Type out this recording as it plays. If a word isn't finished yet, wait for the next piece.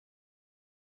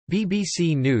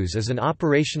BBC News is an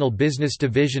operational business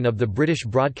division of the British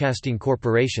Broadcasting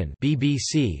Corporation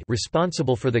 (BBC),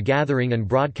 responsible for the gathering and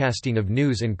broadcasting of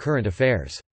news and current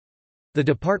affairs. The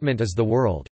department is the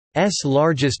world's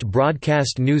largest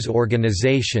broadcast news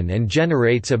organisation and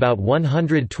generates about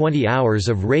 120 hours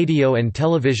of radio and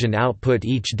television output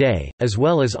each day, as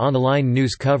well as online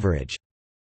news coverage.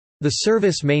 The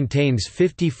service maintains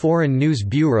 50 foreign news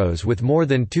bureaus with more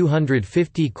than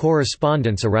 250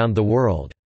 correspondents around the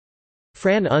world.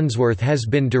 Fran Unsworth has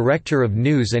been Director of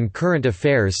News and Current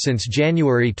Affairs since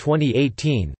January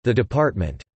 2018. The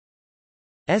department's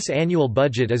annual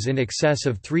budget is in excess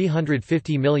of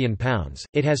 £350 million.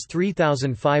 It has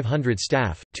 3,500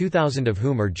 staff, 2,000 of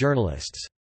whom are journalists.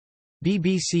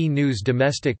 BBC News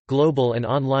domestic, global and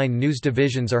online news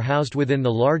divisions are housed within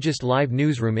the largest live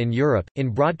newsroom in Europe, in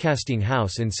Broadcasting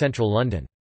House in central London.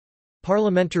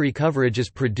 Parliamentary coverage is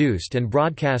produced and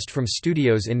broadcast from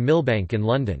studios in Millbank in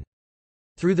London.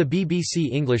 Through the BBC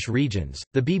English regions,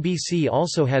 the BBC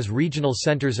also has regional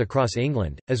centres across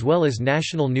England, as well as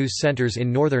national news centres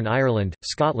in Northern Ireland,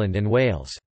 Scotland and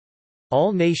Wales.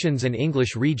 All nations and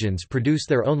English regions produce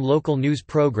their own local news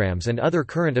programmes and other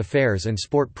current affairs and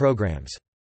sport programmes.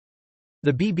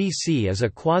 The BBC is a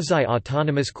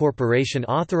quasi-autonomous corporation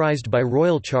authorised by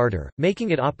Royal Charter,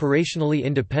 making it operationally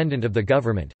independent of the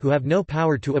government, who have no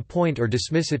power to appoint or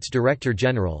dismiss its Director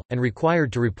General, and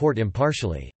required to report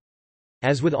impartially.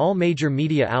 As with all major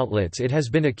media outlets, it has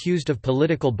been accused of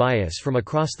political bias from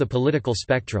across the political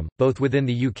spectrum, both within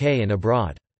the UK and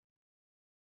abroad.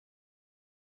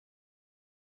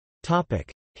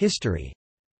 History.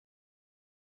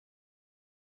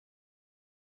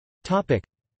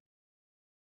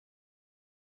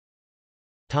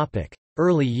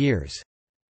 Early years.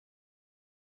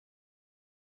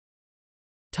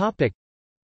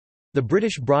 The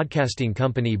British Broadcasting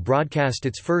Company broadcast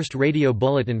its first radio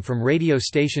bulletin from radio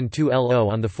station 2LO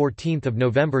on 14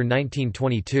 November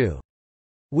 1922.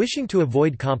 Wishing to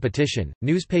avoid competition,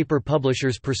 newspaper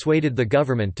publishers persuaded the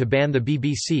government to ban the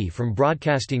BBC from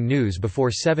broadcasting news before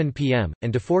 7 p.m.,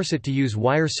 and to force it to use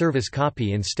wire service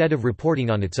copy instead of reporting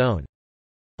on its own.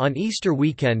 On Easter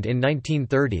weekend in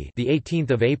 1930, the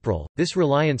 18th of April, this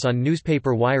reliance on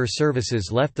newspaper wire services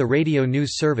left the radio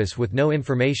news service with no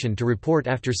information to report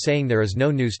after saying there is no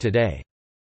news today.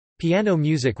 Piano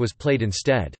music was played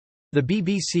instead. The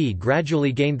BBC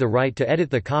gradually gained the right to edit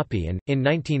the copy and, in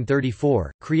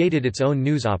 1934, created its own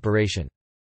news operation.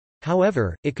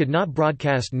 However, it could not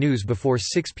broadcast news before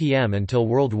 6 p.m. until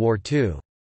World War II.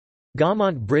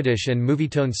 Gaumont British and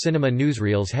Movietone cinema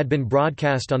newsreels had been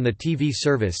broadcast on the TV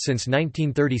service since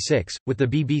 1936, with the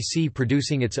BBC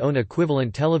producing its own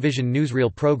equivalent television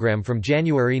newsreel programme from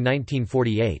January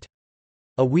 1948.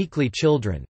 A weekly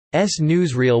children's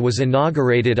newsreel was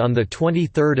inaugurated on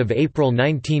 23 April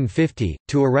 1950,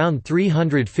 to around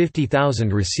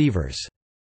 350,000 receivers.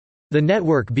 The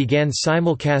network began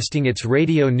simulcasting its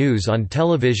radio news on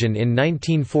television in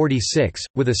 1946,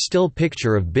 with a still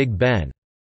picture of Big Ben.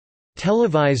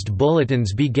 Televised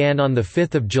bulletins began on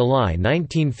 5 July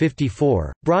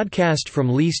 1954, broadcast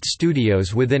from leased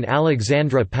studios within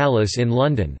Alexandra Palace in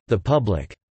London. The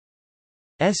public's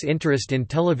interest in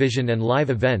television and live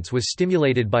events was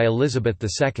stimulated by Elizabeth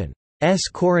II's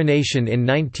coronation in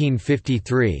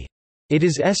 1953. It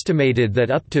is estimated that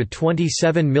up to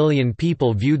 27 million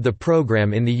people viewed the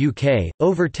programme in the UK,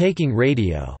 overtaking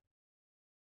radio's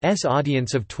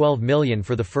audience of 12 million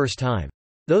for the first time.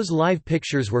 Those live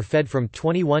pictures were fed from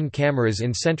 21 cameras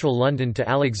in central London to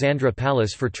Alexandra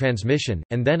Palace for transmission,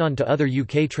 and then on to other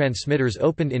UK transmitters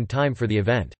opened in time for the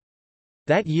event.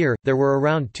 That year, there were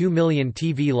around 2 million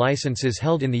TV licenses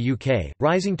held in the UK,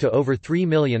 rising to over 3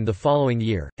 million the following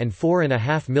year, and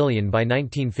 4.5 million by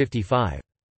 1955.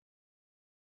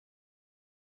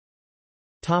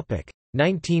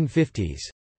 1950s.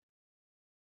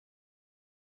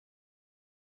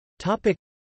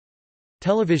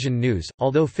 Television news,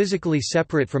 although physically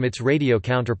separate from its radio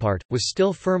counterpart, was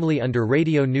still firmly under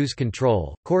radio news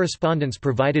control. Correspondents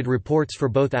provided reports for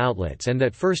both outlets, and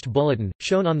that first bulletin,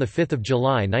 shown on 5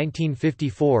 July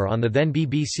 1954 on the then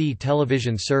BBC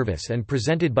television service and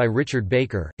presented by Richard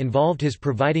Baker, involved his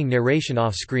providing narration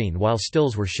off-screen while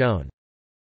stills were shown.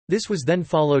 This was then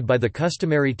followed by the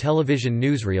customary television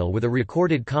newsreel with a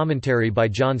recorded commentary by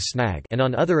John Snagg and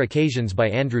on other occasions by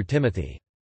Andrew Timothy.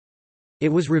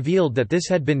 It was revealed that this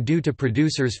had been due to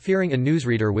producers fearing a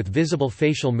newsreader with visible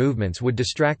facial movements would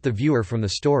distract the viewer from the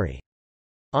story.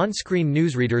 On-screen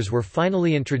newsreaders were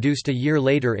finally introduced a year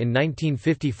later in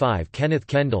 1955. Kenneth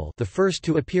Kendall, the first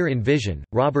to appear in Vision,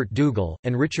 Robert Dougal,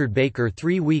 and Richard Baker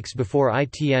 3 weeks before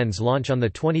ITN's launch on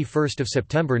 21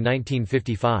 September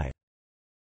 1955.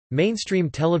 Mainstream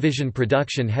television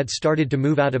production had started to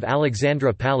move out of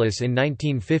Alexandra Palace in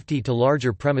 1950 to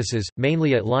larger premises,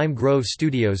 mainly at Lime Grove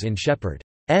Studios in Shepherd's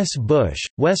Bush,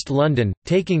 West London,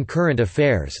 taking Current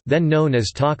Affairs, then known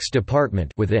as Talks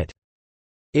Department, with it.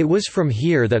 It was from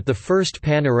here that the first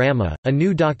Panorama, a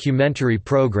new documentary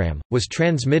program, was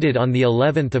transmitted on the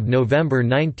 11th of November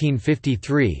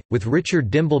 1953, with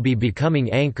Richard Dimbleby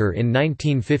becoming anchor in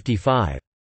 1955.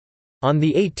 On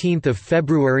 18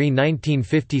 February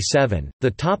 1957, the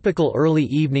topical early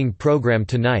evening program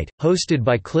Tonight, hosted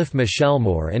by Cliff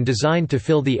Michelmore and designed to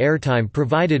fill the airtime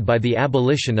provided by the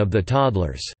abolition of the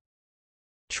toddlers'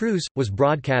 truce, was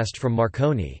broadcast from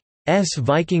Marconi's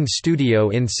Viking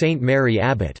Studio in St Mary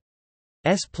Abbott's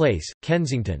Place,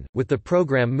 Kensington, with the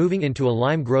program moving into a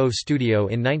Lime Grove studio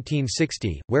in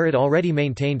 1960, where it already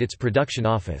maintained its production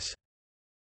office.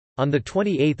 On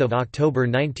 28 October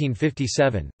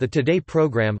 1957, the Today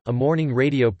programme, a morning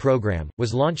radio programme,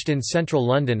 was launched in central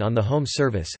London on the Home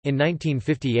Service. In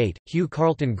 1958, Hugh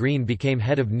Carlton Green became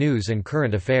head of news and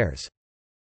current affairs.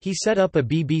 He set up a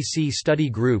BBC study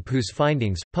group whose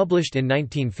findings, published in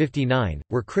 1959,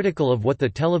 were critical of what the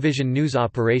television news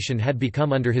operation had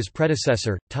become under his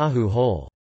predecessor, Tahu Hole.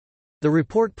 The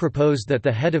report proposed that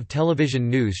the head of television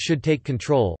news should take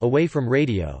control away from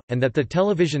radio, and that the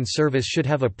television service should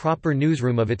have a proper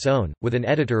newsroom of its own, with an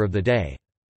editor of the day.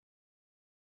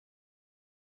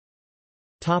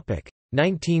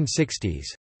 1960s.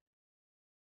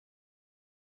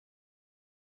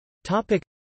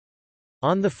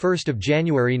 On 1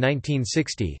 January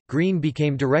 1960, Green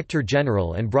became Director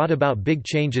General and brought about big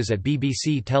changes at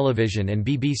BBC Television and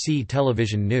BBC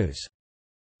Television News.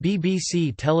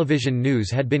 BBC Television News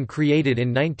had been created in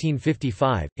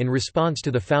 1955, in response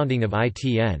to the founding of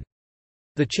ITN.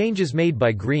 The changes made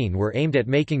by Green were aimed at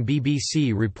making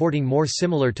BBC reporting more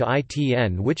similar to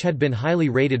ITN, which had been highly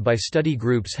rated by study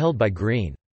groups held by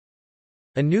Green.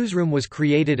 A newsroom was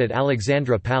created at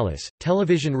Alexandra Palace,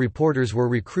 television reporters were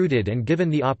recruited and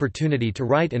given the opportunity to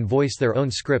write and voice their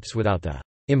own scripts without the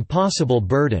impossible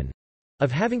burden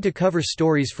of having to cover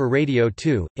stories for Radio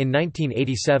 2. In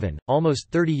 1987, almost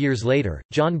 30 years later,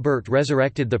 John Burt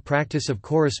resurrected the practice of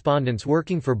correspondents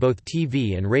working for both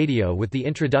TV and radio with the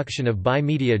introduction of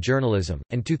bi-media journalism,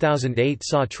 and 2008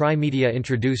 saw tri-media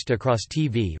introduced across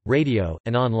TV, radio,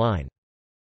 and online.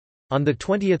 On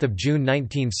 20 June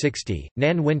 1960,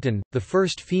 Nan Winton, the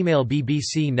first female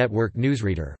BBC network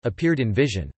newsreader, appeared in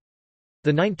Vision.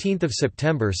 19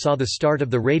 September saw the start of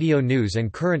the radio news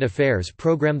and current affairs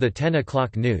programme The 10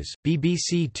 O'Clock News.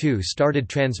 BBC Two started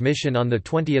transmission on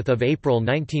 20 April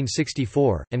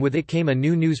 1964, and with it came a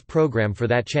new news programme for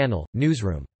that channel,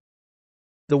 Newsroom.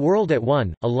 The World at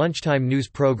One, a lunchtime news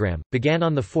programme, began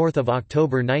on 4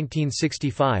 October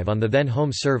 1965 on the then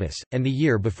Home Service, and the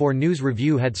year before News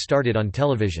Review had started on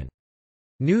television.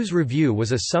 News Review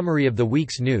was a summary of the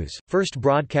week's news, first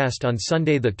broadcast on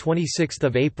Sunday 26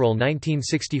 April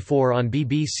 1964 on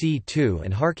BBC Two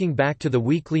and harking back to the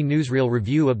weekly newsreel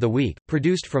Review of the Week,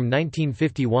 produced from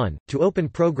 1951, to open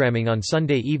programming on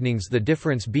Sunday evenings, the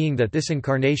difference being that this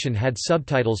incarnation had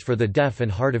subtitles for the deaf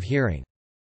and hard of hearing.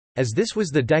 As this was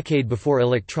the decade before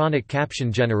electronic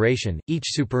caption generation, each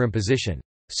superimposition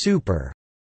super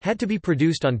had to be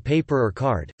produced on paper or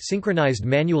card, synchronized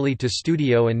manually to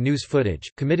studio and news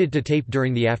footage, committed to tape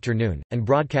during the afternoon, and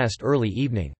broadcast early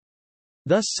evening.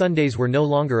 Thus Sundays were no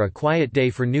longer a quiet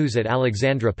day for news at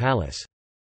Alexandra Palace.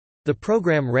 The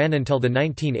program ran until the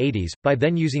 1980s, by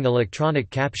then using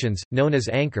electronic captions, known as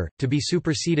Anchor, to be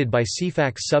superseded by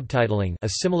Ceefax subtitling, a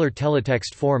similar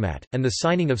teletext format, and the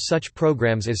signing of such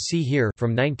programs as See Here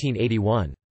from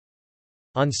 1981.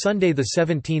 On Sunday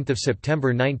 17 September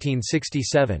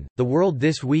 1967, The World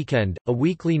This Weekend, a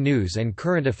weekly news and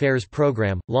current affairs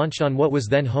program, launched on what was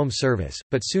then Home Service,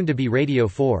 but soon to be Radio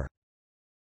 4.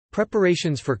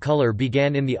 Preparations for color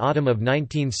began in the autumn of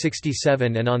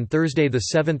 1967, and on Thursday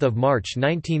 7 March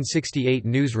 1968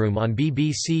 Newsroom on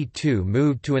BBC Two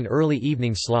moved to an early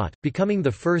evening slot, becoming the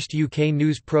first UK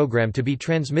news programme to be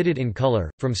transmitted in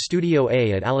colour, from Studio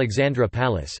A at Alexandra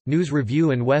Palace. News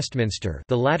Review and Westminster,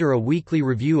 the latter a weekly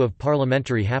review of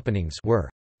parliamentary happenings, were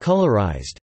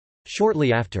colourised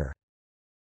shortly after.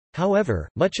 However,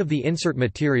 much of the insert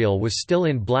material was still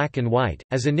in black and white,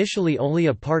 as initially only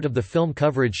a part of the film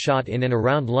coverage shot in and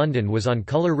around London was on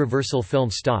colour reversal film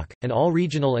stock, and all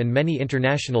regional and many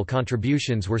international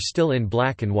contributions were still in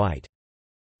black and white.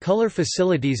 Colour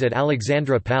facilities at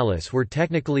Alexandra Palace were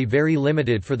technically very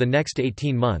limited for the next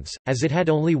 18 months, as it had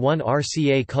only one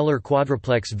RCA colour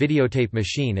quadruplex videotape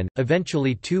machine and,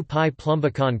 eventually 2 Pi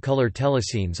Plumbicon colour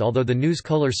telescenes, although the news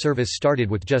colour service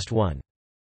started with just one.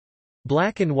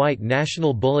 Black and white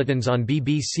national bulletins on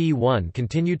BBC One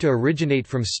continue to originate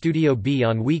from Studio B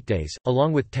on weekdays,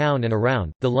 along with Town and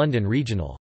Around, the London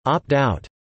regional opt-out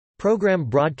programme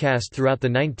broadcast throughout the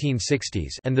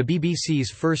 1960s and the BBC's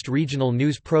first regional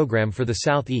news programme for the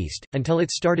South East, until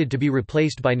it started to be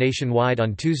replaced by Nationwide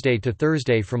on Tuesday to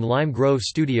Thursday from Lime Grove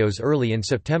Studios early in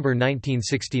September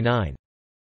 1969.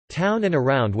 Town and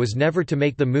Around was never to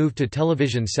make the move to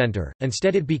Television Centre,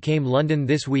 instead it became London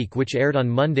This Week, which aired on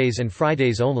Mondays and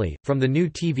Fridays only, from the new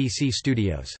TVC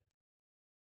studios.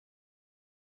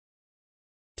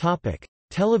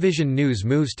 Television news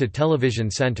moves to Television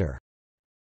Centre.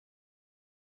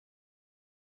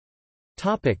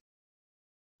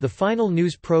 The final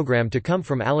news programme to come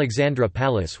from Alexandra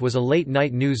Palace was a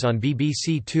late-night news on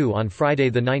BBC Two on Friday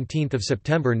 19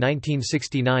 September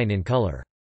 1969 in colour.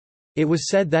 It was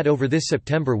said that over this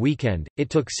September weekend, it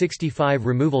took 65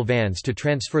 removal vans to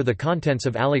transfer the contents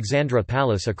of Alexandra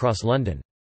Palace across London.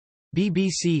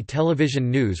 BBC Television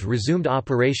News resumed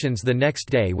operations the next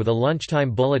day with a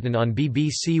lunchtime bulletin on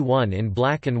BBC One in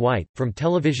black and white, from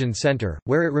Television Centre,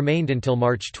 where it remained until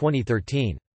March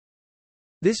 2013.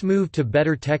 This move to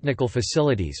better technical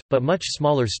facilities, but much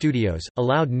smaller studios,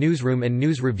 allowed Newsroom and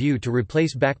News Review to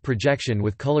replace back projection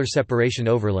with colour separation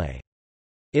overlay.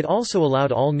 It also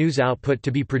allowed all news output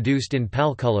to be produced in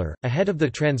PAL color, ahead of the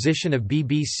transition of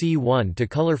BBC One to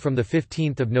colour from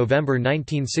 15 November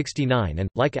 1969 and,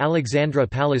 like Alexandra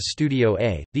Palace Studio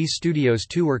A, these studios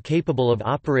too were capable of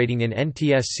operating in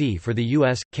NTSC for the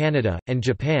US, Canada, and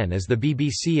Japan, as the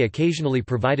BBC occasionally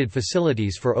provided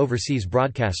facilities for overseas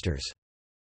broadcasters.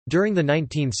 During the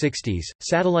 1960s,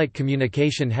 satellite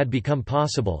communication had become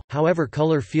possible, however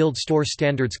color field store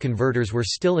standards converters were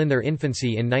still in their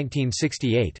infancy in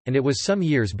 1968, and it was some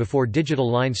years before digital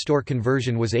line store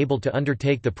conversion was able to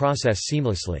undertake the process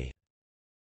seamlessly.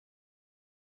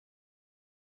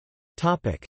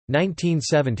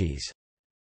 1970s.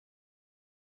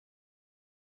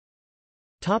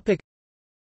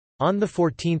 On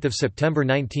 14 September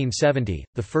 1970,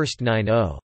 the first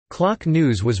 9:00 Clock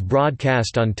News was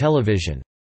broadcast on television.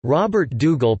 Robert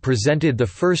Dougal presented the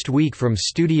first week from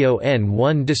Studio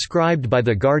N1, described by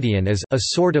The Guardian as a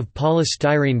sort of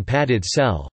polystyrene padded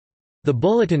cell, the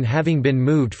bulletin having been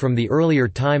moved from the earlier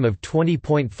time of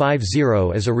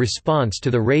 20.50 as a response to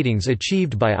the ratings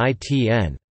achieved by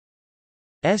ITN's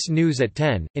News at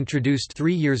 10, introduced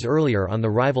 3 years earlier on the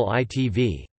rival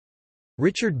ITV.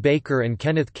 Richard Baker and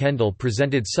Kenneth Kendall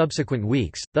presented subsequent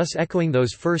weeks, thus echoing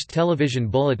those first television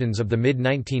bulletins of the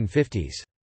mid-1950s.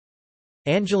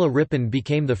 Angela Rippon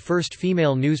became the first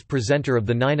female news presenter of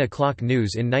the 9 o'clock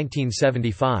news in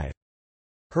 1975.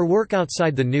 Her work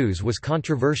outside the news was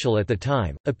controversial at the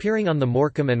time, appearing on the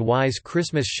Morecambe and Wise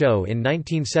Christmas show in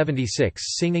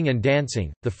 1976 singing and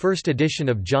dancing, the first edition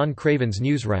of John Craven's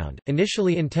Newsround,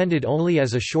 initially intended only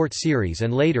as a short series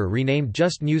and later renamed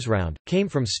just Newsround, came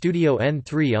from Studio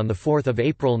N3 on 4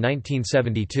 April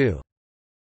 1972.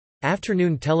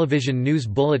 Afternoon television news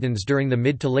bulletins during the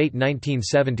mid to late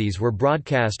 1970s were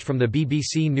broadcast from the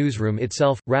BBC newsroom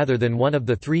itself, rather than one of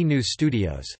the 3 news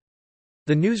studios.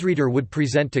 The newsreader would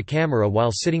present to camera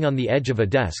while sitting on the edge of a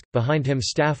desk, behind him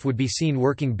staff would be seen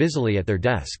working busily at their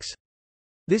desks.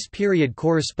 This period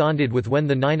corresponded with when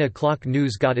the 9 o'clock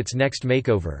news got its next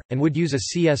makeover, and would use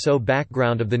a CSO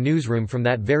background of the newsroom from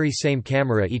that very same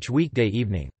camera each weekday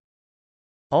evening.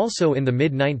 Also in the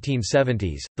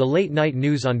mid-1970s, the late-night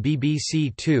news on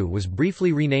BBC Two was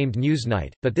briefly renamed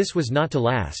Newsnight, but this was not to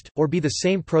last, or be the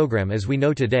same programme as we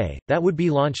know today. That would be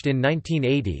launched in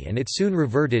 1980 and it soon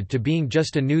reverted to being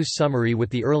just a news summary, with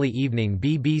the early evening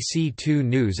BBC Two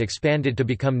News expanded to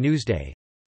become Newsday.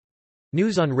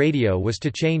 News on radio was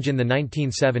to change in the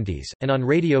 1970s, and on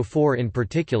Radio 4 in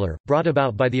particular, brought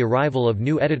about by the arrival of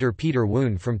new editor Peter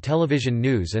Woon from Television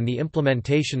News and the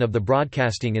implementation of the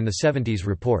Broadcasting in the 70s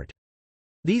report.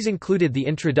 These included the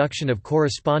introduction of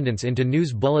correspondence into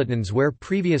news bulletins where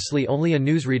previously only a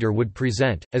newsreader would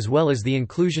present, as well as the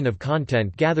inclusion of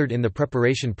content gathered in the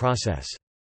preparation process.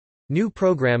 New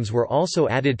programs were also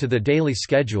added to the daily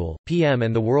schedule, PM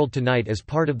and The World Tonight, as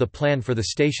part of the plan for the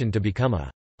station to become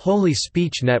a Holy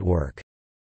Speech Network.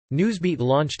 Newsbeat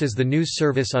launched as the news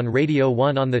service on Radio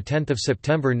 1 on 10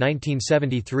 September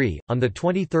 1973. On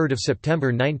 23 September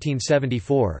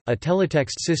 1974, a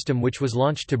teletext system which was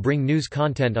launched to bring news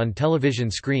content on television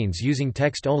screens using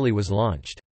text only was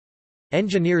launched.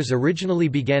 Engineers originally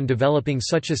began developing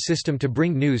such a system to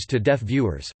bring news to deaf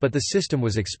viewers, but the system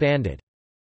was expanded.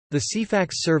 The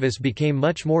Ceefax service became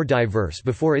much more diverse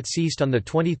before it ceased on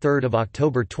 23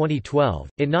 October 2012.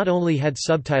 It not only had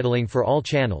subtitling for all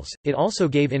channels, it also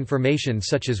gave information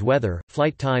such as weather,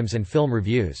 flight times and film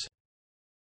reviews.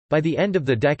 By the end of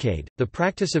the decade, the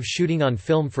practice of shooting on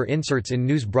film for inserts in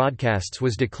news broadcasts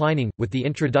was declining, with the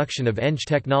introduction of ENG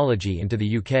technology into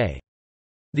the UK.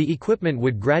 The equipment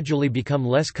would gradually become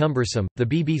less cumbersome. The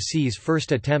BBC's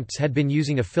first attempts had been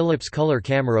using a Philips color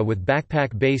camera with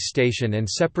backpack base station and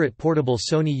separate portable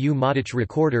Sony U-Matic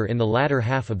recorder in the latter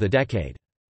half of the decade.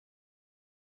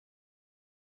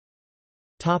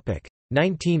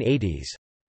 1980s.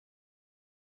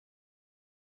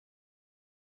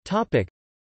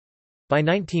 By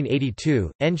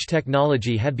 1982, ENG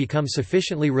technology had become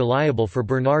sufficiently reliable for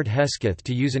Bernard Hesketh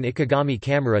to use an Ikegami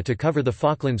camera to cover the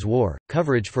Falklands War,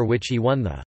 coverage for which he won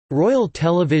the Royal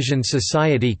Television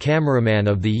Society Cameraman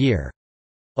of the Year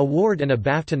award and a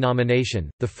BAFTA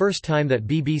nomination, the first time that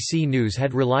BBC News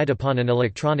had relied upon an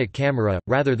electronic camera,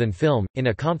 rather than film, in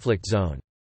a conflict zone.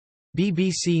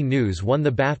 BBC News won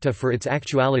the BAFTA for its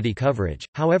actuality coverage,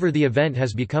 however the event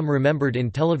has become remembered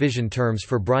in television terms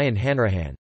for Brian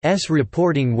Hanrahan's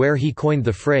reporting, where he coined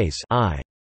the phrase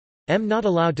I'm not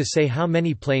allowed to say how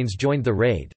many planes joined the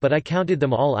raid, but I counted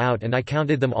them all out and I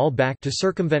counted them all back to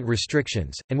circumvent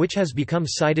restrictions, and which has become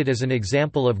cited as an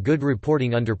example of good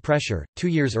reporting under pressure. 2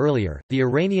 years earlier, the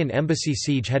Iranian embassy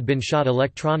siege had been shot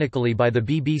electronically by the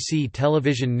BBC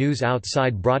television news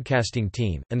outside broadcasting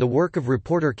team, and the work of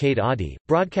reporter Kate Addy,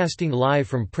 broadcasting live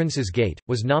from Prince's Gate,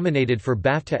 was nominated for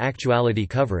BAFTA actuality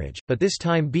coverage, but this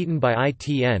time beaten by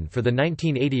ITN for the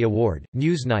 1980 award.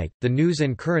 Newsnight, the news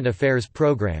and current affairs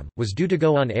program, was due to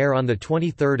go on air on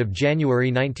 23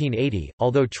 January 1980,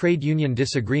 although trade union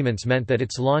disagreements meant that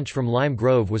its launch from Lime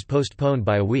Grove was postponed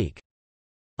by a week.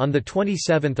 On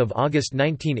 27 August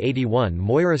 1981,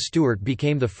 Moira Stewart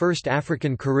became the first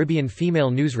African-Caribbean female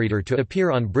newsreader to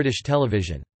appear on British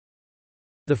television.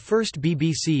 The first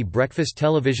BBC breakfast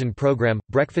television programme,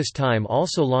 Breakfast Time,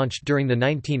 also launched during the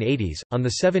 1980s, on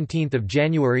 17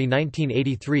 January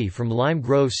 1983 from Lime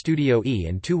Grove Studio E,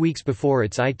 and 2 weeks before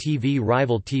its ITV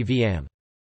rival TVM.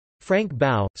 Frank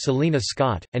Bough, Selena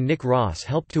Scott, and Nick Ross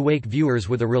helped to wake viewers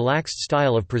with a relaxed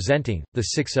style of presenting.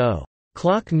 The 6:00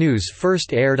 news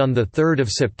first aired on 3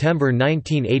 September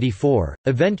 1984,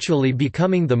 eventually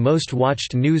becoming the most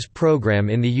watched news programme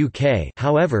in the UK.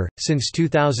 However, since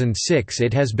 2006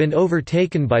 it has been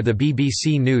overtaken by the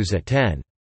BBC News at 10.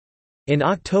 In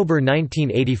October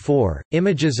 1984,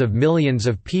 images of millions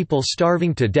of people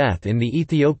starving to death in the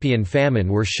Ethiopian famine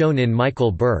were shown in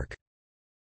Michael Burke's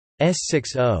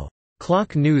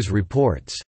 6:00 news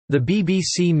reports. The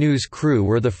BBC News crew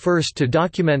were the first to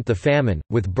document the famine,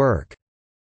 with Burke's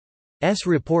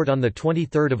report on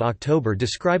 23 October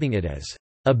describing it as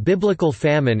a biblical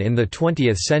famine in the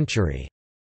 20th century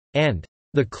and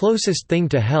the closest thing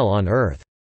to hell on earth.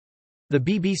 The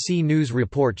BBC News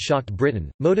report shocked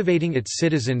Britain, motivating its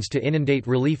citizens to inundate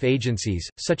relief agencies,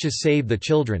 such as Save the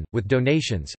Children, with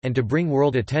donations, and to bring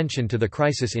world attention to the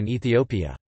crisis in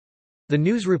Ethiopia. The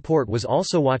news report was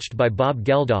also watched by Bob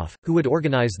Geldof, who would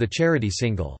organise the charity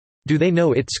single, "Do They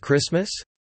Know It's Christmas?"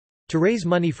 to raise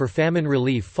money for famine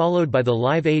relief, followed by the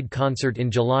Live Aid concert in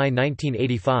July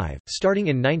 1985. Starting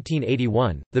in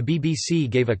 1981, the BBC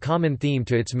gave a common theme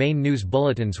to its main news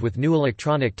bulletins, with new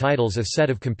electronic titles, a set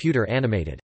of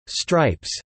computer-animated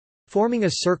stripes forming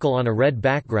a circle on a red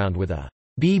background with a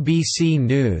BBC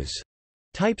News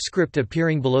typescript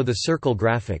appearing below the circle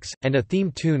graphics, and a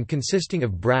theme tune consisting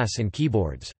of brass and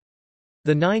keyboards.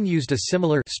 The 9 used a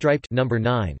similar striped number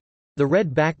 9. The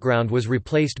red background was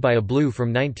replaced by a blue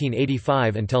from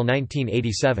 1985 until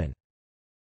 1987.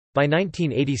 By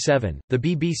 1987, the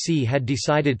BBC had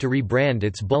decided to rebrand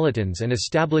its bulletins and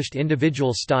established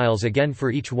individual styles again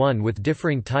for each one, with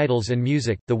differing titles and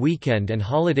music. The weekend and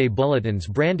holiday bulletins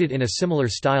branded in a similar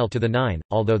style to the 9,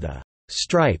 although the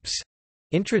stripes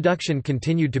introduction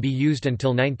continued to be used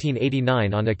until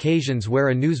 1989 on occasions where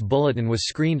a news bulletin was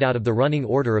screened out of the running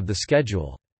order of the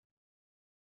schedule.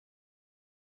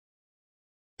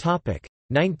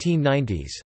 1990s.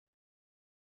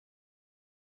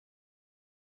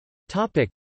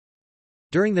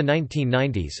 During the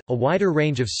 1990s, a wider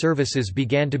range of services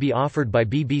began to be offered by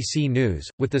BBC News,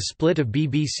 with the split of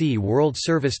BBC World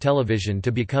Service Television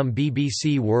to become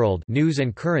BBC World News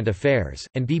and Current Affairs,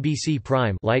 and BBC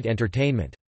Prime Light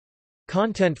Entertainment.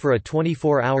 Content for a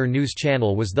 24-hour news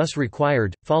channel was thus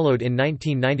required, followed in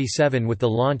 1997 with the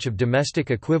launch of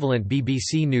domestic equivalent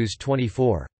BBC News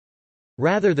 24.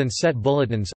 Rather than set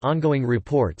bulletins, ongoing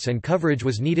reports and coverage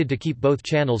was needed to keep both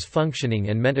channels functioning,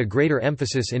 and meant a greater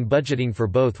emphasis in budgeting for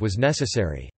both was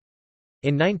necessary.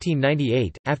 In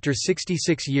 1998, after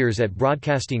 66 years at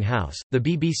Broadcasting House, the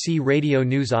BBC Radio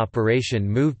News operation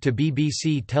moved to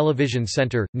BBC Television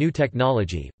Centre. New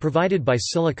technology, provided by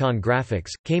Silicon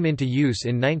Graphics, came into use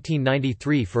in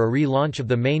 1993 for a relaunch of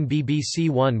the main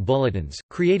BBC One bulletins,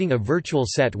 creating a virtual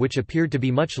set which appeared to be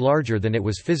much larger than it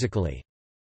was physically.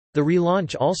 The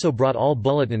relaunch also brought all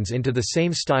bulletins into the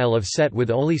same style of set with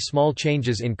only small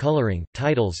changes in colouring,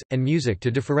 titles, and music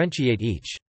to differentiate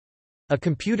each. A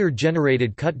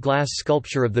computer-generated cut-glass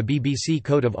sculpture of the BBC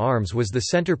coat of arms was the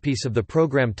centrepiece of the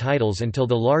programme titles until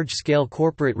the large-scale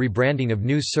corporate rebranding of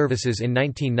news services in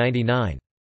 1999.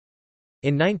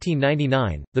 In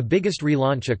 1999, the biggest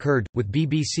relaunch occurred, with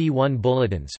BBC One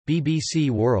bulletins, BBC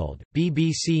World,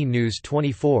 BBC News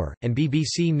 24, and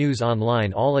BBC News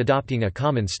Online all adopting a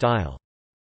common style.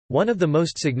 One of the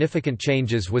most significant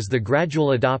changes was the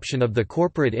gradual adoption of the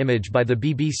corporate image by the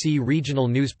BBC regional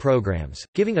news programmes,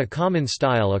 giving a common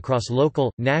style across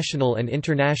local, national and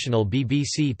international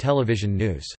BBC television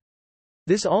news.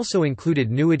 This also included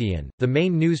Newyddion, the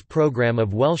main news programme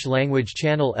of Welsh-language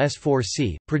channel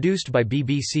S4C, produced by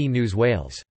BBC News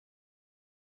Wales.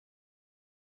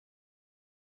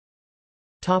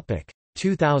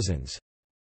 2000s.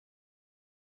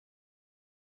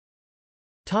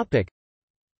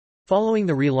 Following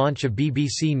the relaunch of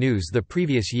BBC News the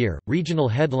previous year, regional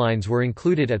headlines were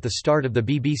included at the start of the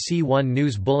BBC One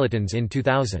News bulletins in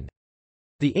 2000.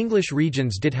 The English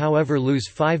regions did however lose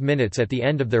 5 minutes at the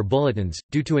end of their bulletins,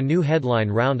 due to a new headline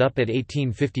round-up at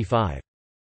 18:55.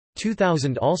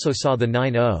 2000 also saw the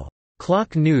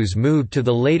 9:00 news moved to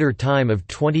the later time of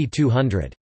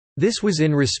 2200. This was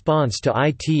in response to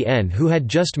ITN, who had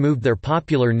just moved their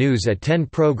popular News at 10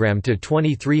 programme to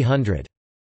 2300.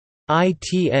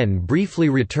 ITN briefly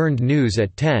returned News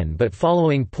at 10 but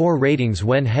following poor ratings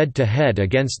went head-to-head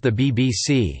against the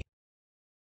BBC's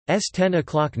 10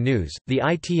 o'clock news, the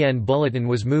ITN bulletin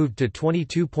was moved to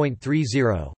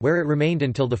 22.30, where it remained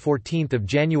until 14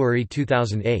 January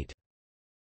 2008.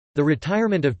 The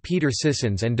retirement of Peter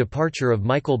Sissons and departure of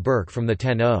Michael Burke from the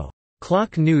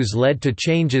 10:00 news led to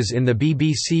changes in the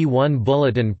BBC One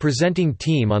bulletin presenting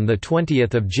team on 20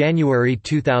 January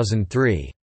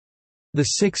 2003. The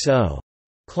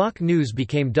 6:00 news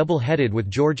became double-headed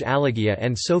with George Alagia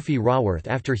and Sophie Raworth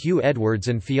after Hugh Edwards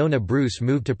and Fiona Bruce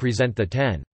moved to present the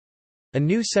 10. A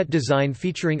new set design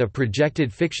featuring a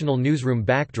projected fictional newsroom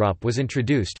backdrop was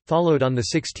introduced, followed on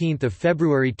 16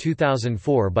 February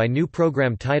 2004 by new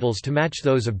programme titles to match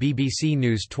those of BBC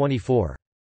News 24.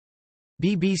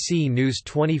 BBC News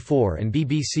 24 and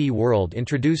BBC World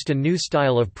introduced a new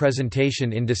style of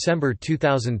presentation in December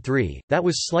 2003, that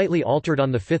was slightly altered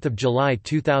on 5 July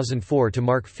 2004 to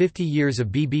mark 50 years of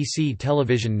BBC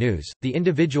television news. The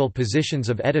individual positions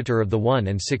of editor of the 1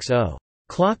 and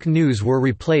 6:00 news were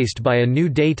replaced by a new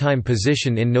daytime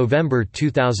position in November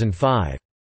 2005.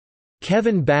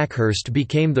 Kevin Backhurst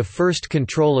became the first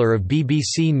controller of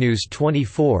BBC News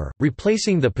 24,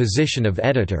 replacing the position of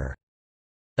editor.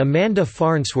 Amanda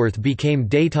Farnsworth became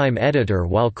daytime editor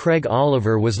while Craig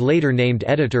Oliver was later named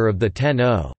editor of the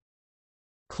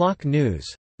 10:00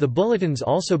 news. The bulletins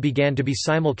also began to be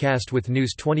simulcast with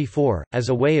News 24, as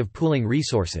a way of pooling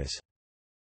resources.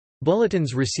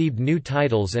 Bulletins received new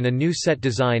titles and a new set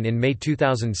design in May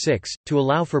 2006, to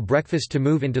allow for breakfast to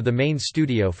move into the main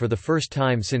studio for the first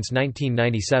time since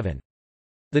 1997.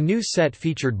 The new set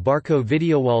featured Barco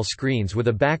videowall screens with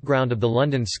a background of the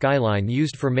London skyline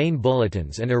used for main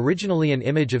bulletins and originally an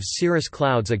image of cirrus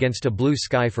clouds against a blue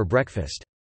sky for breakfast.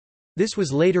 This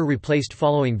was later replaced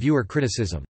following viewer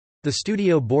criticism. The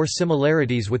studio bore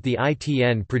similarities with the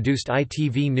ITN-produced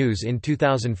ITV News in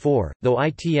 2004, though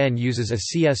ITN uses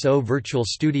a CSO virtual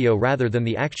studio rather than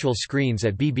the actual screens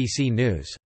at BBC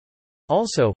News.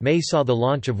 Also, May saw the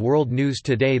launch of World News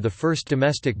Today, the first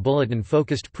domestic bulletin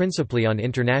focused principally on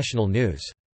international news.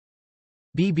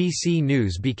 BBC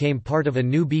News became part of a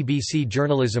new BBC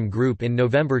journalism group in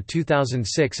November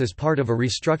 2006 as part of a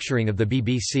restructuring of the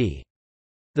BBC.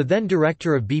 The then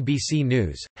director of BBC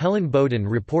News, Helen Bowden,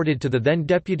 reported to the then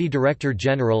Deputy Director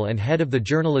General and head of the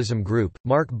journalism group,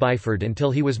 Mark Byford,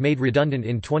 until he was made redundant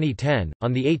in 2010.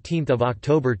 On 18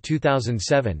 October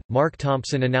 2007, Mark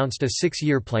Thompson announced a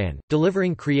 6-year plan,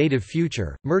 Delivering Creative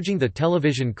Future, merging the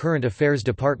television current affairs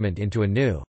department into a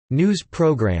new news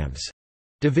programmes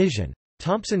division.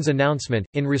 Thompson's announcement,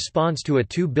 in response to a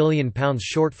 £2 billion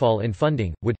shortfall in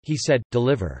funding, would, he said,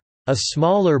 deliver a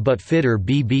smaller but fitter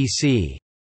BBC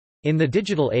in the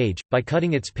digital age, by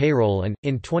cutting its payroll and,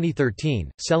 in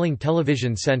 2013, selling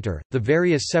Television Centre. The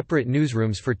various separate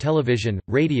newsrooms for television,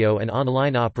 radio and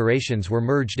online operations were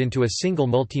merged into a single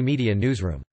multimedia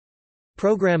newsroom.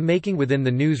 Program making within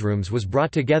the newsrooms was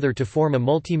brought together to form a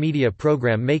multimedia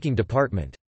program making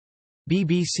department.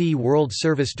 BBC World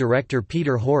Service Director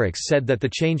Peter Horrocks said that the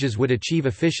changes would achieve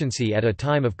efficiency at a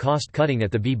time of cost-cutting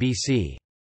at the BBC.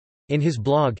 In his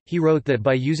blog, he wrote that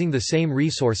by using the same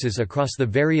resources across the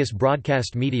various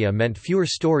broadcast media meant fewer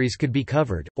stories could be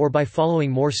covered, or by following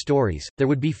more stories, there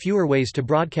would be fewer ways to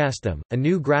broadcast them. A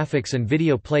new graphics and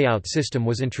video playout system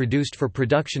was introduced for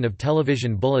production of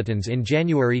television bulletins in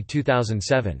January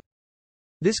 2007.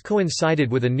 This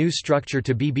coincided with a new structure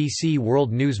to BBC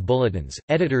World News bulletins,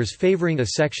 editors favouring a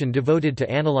section devoted to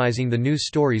analysing the news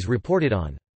stories reported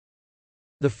on.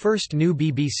 The first new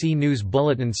BBC News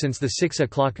bulletin since the 6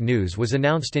 o'clock news was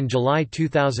announced in July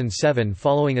 2007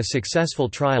 following a successful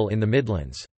trial in the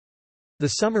Midlands. The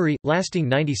summary, lasting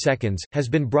 90 seconds, has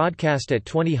been broadcast at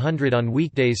 20:00 on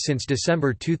weekdays since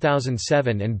December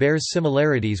 2007 and bears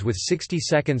similarities with 60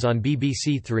 seconds on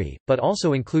BBC Three, but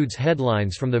also includes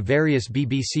headlines from the various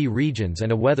BBC regions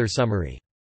and a weather summary.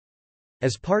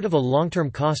 As part of a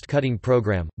long-term cost-cutting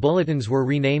program, bulletins were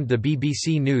renamed the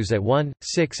BBC News at 1,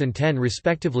 6 and 10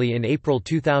 respectively in April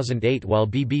 2008, while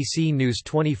BBC News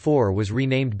 24 was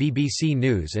renamed BBC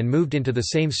News and moved into the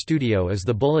same studio as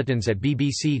the bulletins at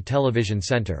BBC Television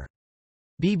Centre.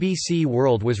 BBC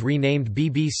World was renamed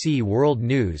BBC World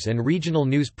News and regional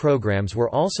news programmes were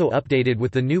also updated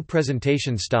with the new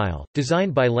presentation style,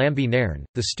 designed by Lambie Nairn.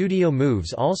 The studio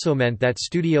moves also meant that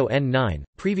Studio N9,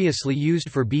 previously used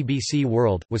for BBC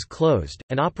World, was closed,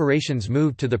 and operations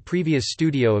moved to the previous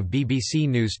studio of BBC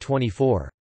News 24.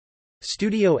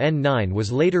 Studio N9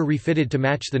 was later refitted to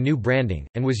match the new branding,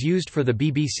 and was used for the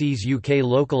BBC's UK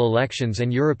local elections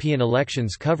and European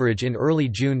elections coverage in early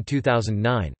June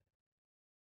 2009.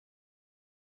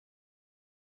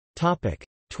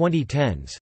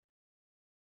 2010s.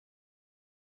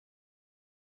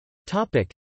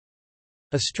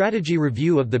 A strategy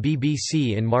review of the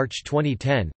BBC in March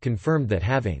 2010 confirmed that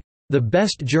having the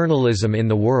best journalism in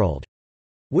the world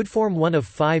would form one of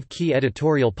 5 key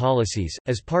editorial policies,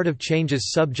 as part of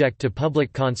changes subject to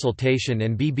public consultation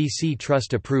and BBC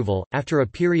Trust approval. After a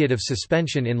period of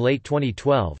suspension in late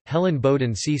 2012, Helen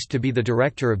Bowden ceased to be the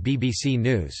director of BBC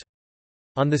News.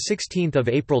 On 16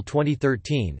 April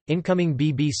 2013, incoming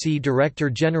BBC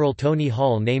Director-General Tony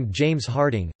Hall named James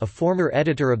Harding, a former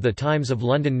editor of the Times of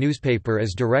London newspaper,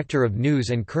 as Director of News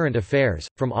and Current Affairs.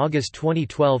 From August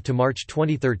 2012 to March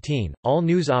 2013, all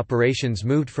news operations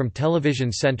moved from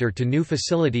Television Centre to new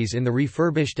facilities in the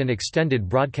refurbished and extended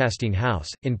Broadcasting House,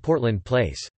 in Portland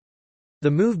Place. The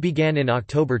move began in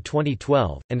October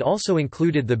 2012, and also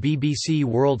included the BBC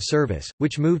World Service,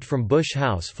 which moved from Bush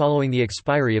House following the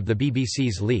expiry of the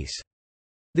BBC's lease.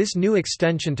 This new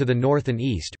extension to the north and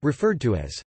east, referred to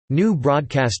as New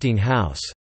Broadcasting House,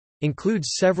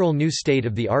 includes several new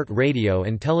state-of-the-art radio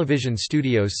and television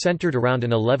studios centred around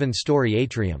an 11-story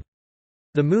atrium.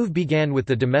 The move began with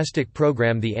the domestic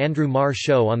programme The Andrew Marr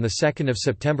Show on 2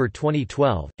 September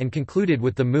 2012, and concluded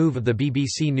with the move of the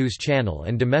BBC News Channel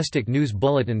and domestic news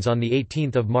bulletins on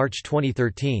 18 March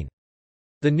 2013.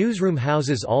 The newsroom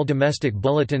houses all domestic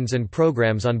bulletins and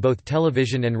programmes on both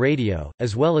television and radio,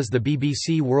 as well as the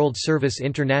BBC World Service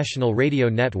International Radio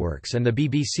Networks and the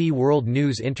BBC World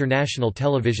News International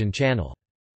Television Channel.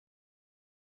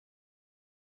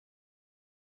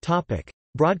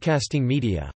 Broadcasting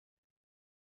media.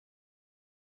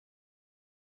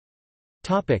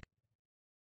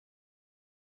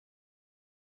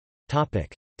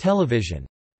 Television.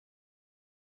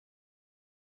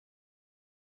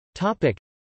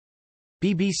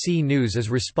 BBC News is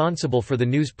responsible for the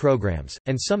news programmes,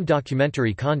 and some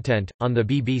documentary content, on the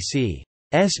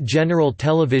BBC's general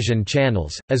television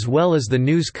channels, as well as the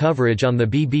news coverage on the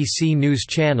BBC News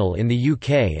Channel in the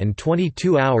UK and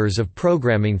 22 hours of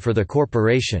programming for the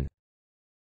corporation's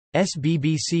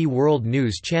BBC World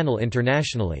News Channel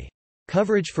internationally.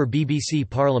 Coverage for BBC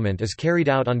Parliament is carried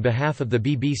out on behalf of the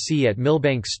BBC at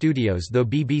Millbank Studios, though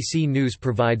BBC News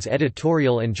provides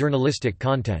editorial and journalistic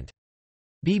content.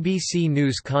 BBC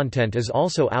News content is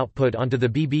also output onto the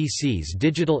BBC's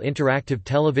digital interactive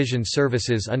television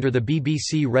services under the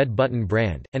BBC Red Button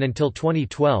brand, and until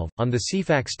 2012, on the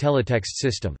Ceefax teletext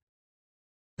system.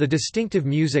 The distinctive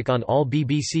music on all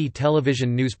BBC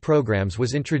television news programmes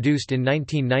was introduced in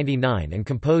 1999 and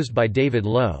composed by David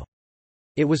Lowe.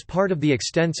 It was part of the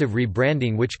extensive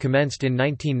rebranding which commenced in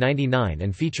 1999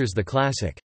 and features the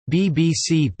classic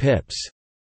BBC Pips.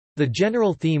 The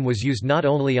general theme was used not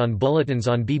only on bulletins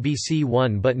on BBC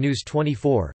One but News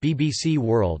 24, BBC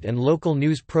World and local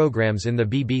news programmes in the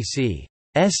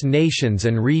BBC's nations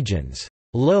and regions.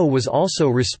 Lowe was also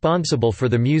responsible for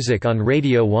the music on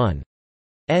Radio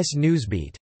 1's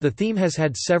Newsbeat. The theme has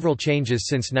had several changes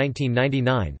since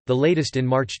 1999, the latest in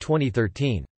March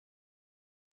 2013.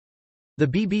 The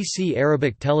BBC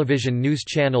Arabic television news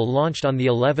channel launched on the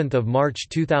 11th of March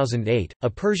 2008. A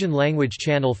Persian language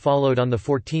channel followed on the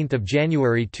 14th of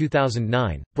January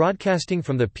 2009, broadcasting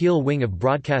from the Peel wing of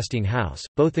Broadcasting House.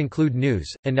 Both include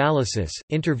news, analysis,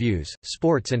 interviews,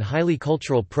 sports and highly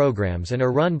cultural programs and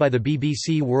are run by the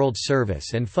BBC World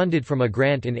Service and funded from a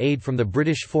grant in aid from the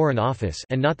British Foreign Office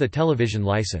and not the television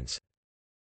licence.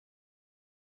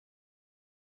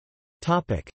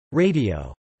 Topic: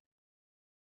 Radio.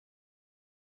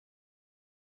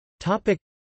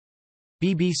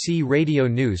 BBC Radio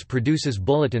News produces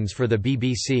bulletins for the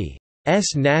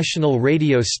BBC's national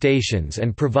radio stations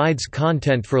and provides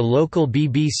content for local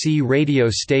BBC radio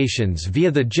stations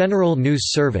via the General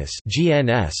News Service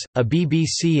 (GNS), a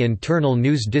BBC internal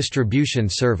news distribution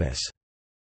service.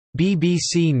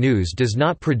 BBC News does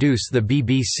not produce the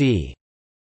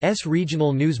BBC's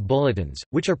regional news bulletins,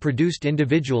 which are produced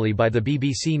individually by the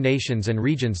BBC nations and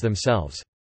regions themselves.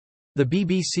 The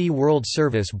BBC World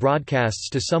Service broadcasts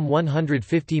to some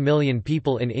 150 million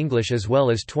people in English as well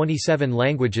as 27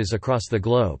 languages across the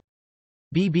globe.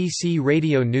 BBC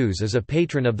Radio News is a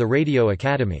patron of the Radio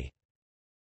Academy.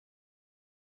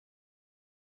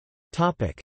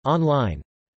 Online.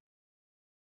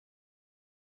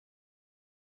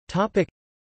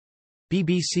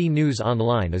 BBC News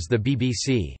Online is the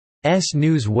BBC's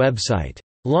news website.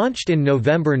 Launched in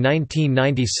November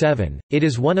 1997, it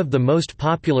is one of the most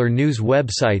popular news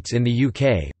websites in the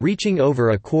UK, reaching over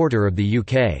a quarter of the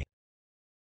UK's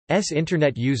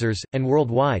Internet users, and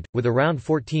worldwide, with around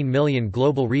 14 million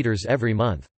global readers every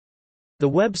month. The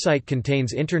website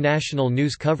contains international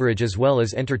news coverage as well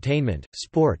as entertainment,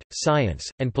 sport, science,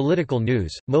 and political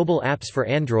news. Mobile apps for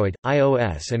Android,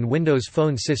 iOS, and Windows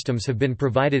Phone systems have been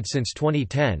provided since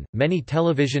 2010. Many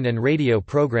television and radio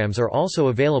programs are also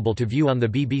available to view on the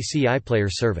BBC iPlayer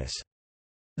service.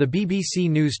 The BBC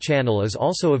News channel is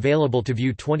also available to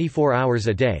view 24 hours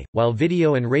a day, while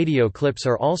video and radio clips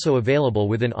are also available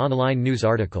within online news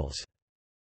articles.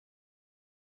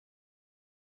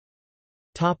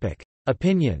 Topic: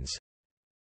 Opinions.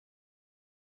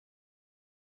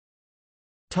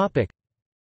 Topic: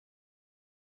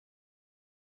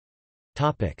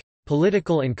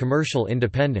 Political and commercial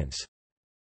independence.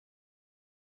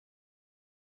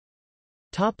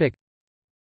 Topic: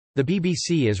 The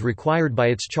BBC is required by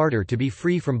its charter to be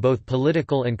free from both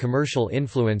political and commercial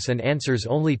influence and answers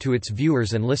only to its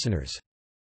viewers and listeners.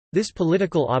 This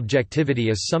political objectivity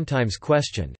is sometimes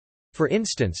questioned. For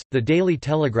instance, the Daily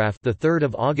Telegraph, the 3rd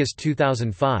of August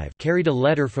 2005, carried a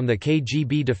letter from the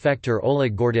KGB defector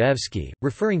Oleg Gordievsky,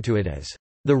 referring to it as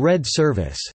the Red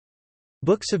Service.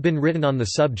 Books have been written on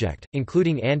the subject,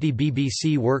 including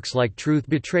anti-BBC works like Truth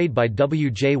Betrayed by W.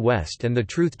 J. West and The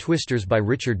Truth Twisters by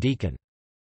Richard Deacon.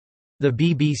 The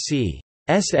BBC's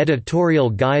editorial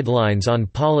guidelines on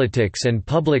politics and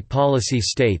public policy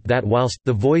state that whilst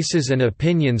the voices and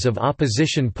opinions of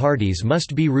opposition parties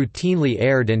must be routinely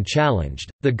aired and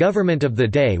challenged, the government of the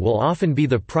day will often be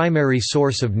the primary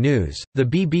source of news. The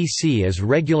BBC is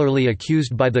regularly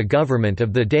accused by the government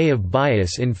of the day of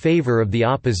bias in favour of the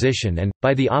opposition and,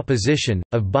 by the opposition,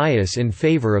 of bias in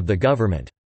favour of the government.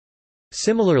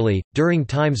 Similarly, during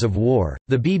times of war,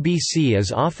 the BBC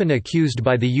is often accused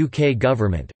by the UK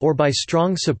government, or by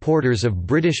strong supporters of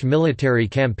British military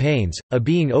campaigns, of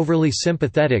being overly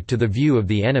sympathetic to the view of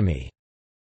the enemy.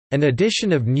 An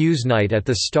edition of Newsnight at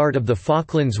the start of the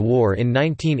Falklands War in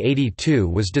 1982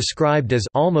 was described as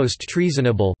almost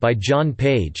treasonable by John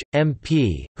Page,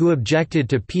 MP, who objected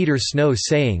to Peter Snow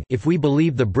saying, "If we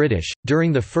believe the British,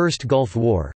 during the First Gulf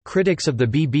War, critics of the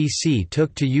BBC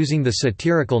took to using the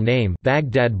satirical name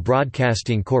Baghdad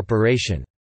Broadcasting Corporation.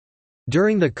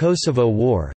 During the Kosovo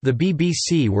War, the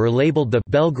BBC were labelled the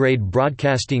Belgrade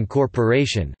Broadcasting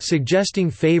Corporation,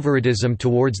 suggesting favoritism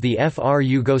towards the FR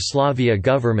Yugoslavia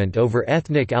government over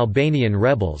ethnic Albanian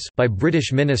rebels by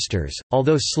British ministers,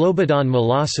 although Slobodan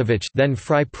Milosevic, then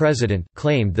FRY president,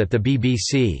 claimed that the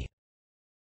BBC's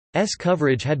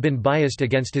coverage had been biased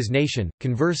against his nation.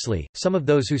 Conversely, some of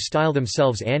those who style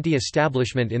themselves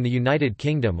anti-establishment in the United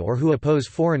Kingdom or who oppose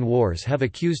foreign wars have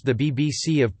accused the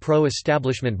BBC of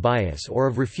pro-establishment bias or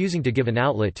of refusing to give an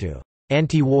outlet to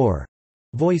anti-war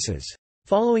voices.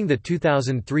 Following the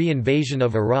 2003 invasion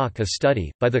of Iraq, a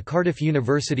study, by the Cardiff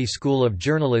University School of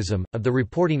Journalism, of the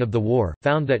reporting of the war,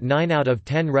 found that 9 out of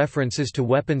 10 references to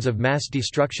weapons of mass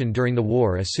destruction during the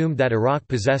war assumed that Iraq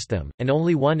possessed them, and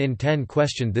only 1 in 10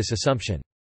 questioned this assumption.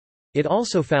 It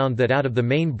also found that out of the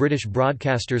main British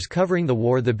broadcasters covering the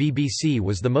war, the BBC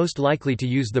was the most likely to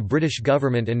use the British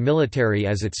government and military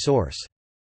as its source.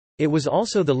 It was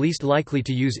also the least likely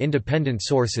to use independent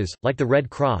sources, like the Red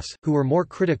Cross, who were more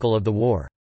critical of the war.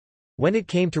 When it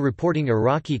came to reporting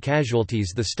Iraqi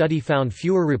casualties, the study found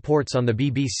fewer reports on the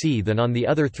BBC than on the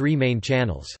other three main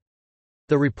channels.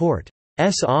 The report's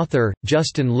author,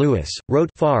 Justin Lewis, wrote,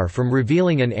 "Far from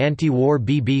revealing an anti-war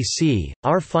BBC,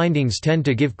 our findings tend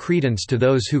to give credence to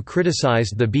those who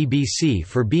criticised the BBC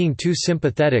for being too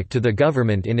sympathetic to the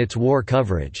government in its war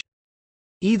coverage.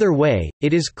 Either way,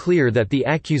 it is clear that the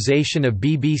accusation of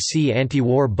BBC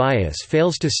anti-war bias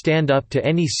fails to stand up to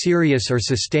any serious or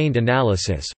sustained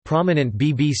analysis. Prominent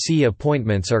BBC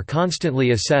appointments are constantly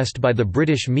assessed by the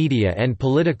British media and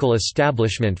political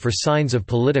establishment for signs of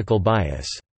political bias.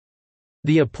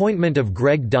 The appointment of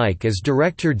Greg Dyke as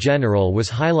Director General was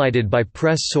highlighted by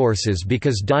press sources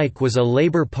because Dyke was a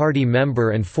Labour Party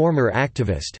member and former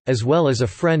activist, as well as a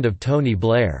friend of Tony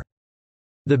Blair.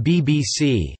 The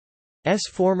BBC's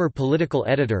former political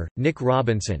editor, Nick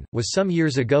Robinson, was some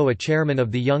years ago a chairman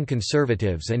of the Young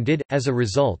Conservatives and did, as a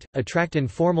result, attract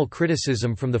informal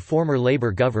criticism from the former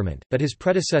Labour government, but his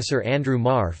predecessor Andrew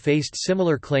Marr faced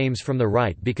similar claims from the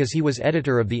right because he was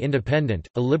editor of The Independent,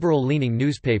 a liberal-leaning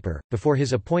newspaper, before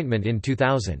his appointment in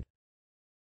 2000.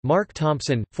 Mark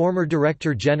Thompson, former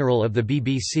Director General of the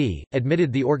BBC,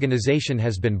 admitted the organisation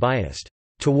has been biased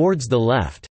towards the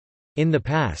left in the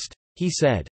past. He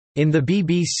said, "In the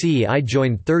BBC I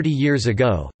joined 30 years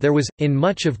ago, there was, in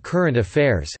much of current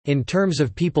affairs, in terms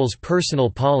of people's personal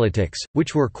politics,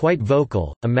 which were quite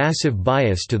vocal, a massive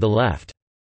bias to the left."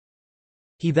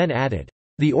 He then added,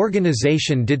 "The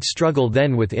organisation did struggle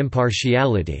then with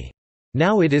impartiality.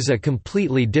 Now it is a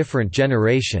completely different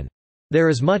generation. There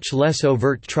is much less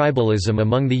overt tribalism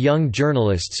among the young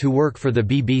journalists who work for the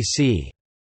BBC."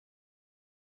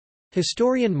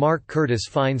 Historian Mark Curtis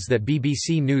finds that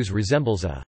BBC News resembles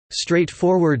a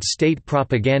straightforward state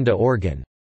propaganda organ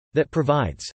that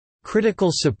provides critical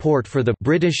support for the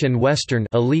British and Western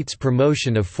elites'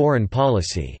 promotion of foreign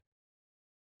policy,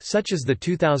 such as the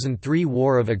 2003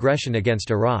 war of aggression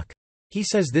against Iraq. He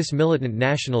says this militant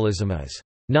nationalism is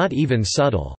not even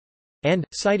subtle, and,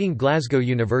 citing Glasgow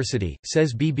University,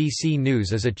 says BBC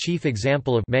News is a chief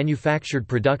example of manufactured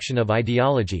production of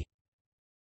ideology.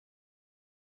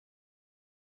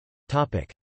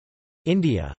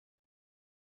 India.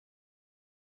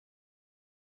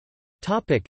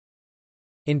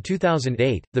 In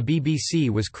 2008, the BBC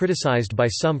was criticised by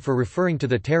some for referring to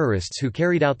the terrorists who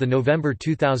carried out the November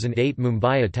 2008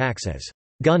 Mumbai attacks as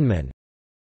gunmen.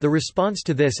 The response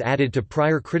to this added to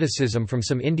prior criticism from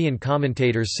some Indian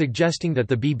commentators suggesting that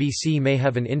the BBC may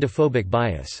have an Indophobic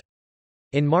bias.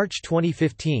 In March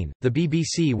 2015, the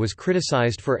BBC was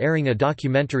criticised for airing a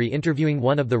documentary interviewing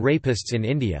one of the rapists in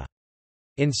India.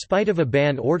 In spite of a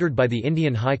ban ordered by the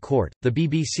Indian High Court, the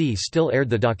BBC still aired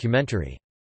the documentary.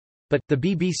 But, the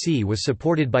BBC was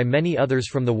supported by many others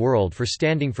from the world for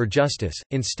standing for justice,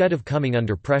 instead of coming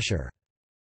under pressure.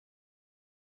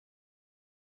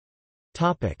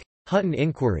 Hutton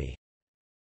inquiry.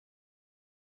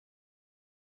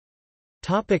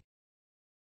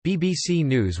 BBC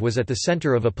News was at the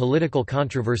centre of a political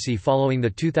controversy following the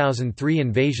 2003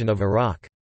 invasion of Iraq.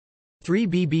 3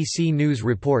 BBC News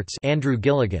reports, Andrew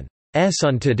Gilligan's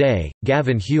on Today,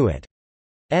 Gavin Hewitt's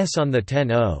on the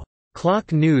 10:00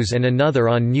 News and another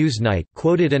on Newsnight,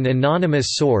 quoted an anonymous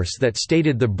source that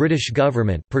stated the British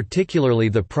government, particularly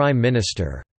the Prime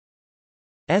Minister's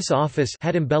office,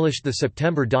 had embellished the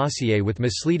September dossier with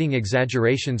misleading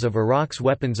exaggerations of Iraq's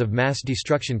weapons of mass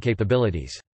destruction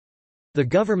capabilities. The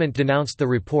government denounced the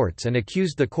reports and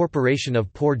accused the corporation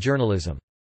of poor journalism.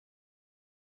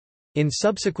 In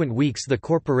subsequent weeks the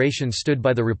corporation stood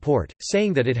by the report,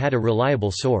 saying that it had a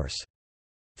reliable source.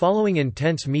 Following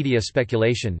intense media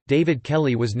speculation, David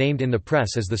Kelly was named in the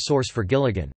press as the source for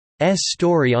Gilligan's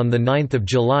story on 9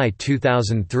 July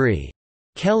 2003.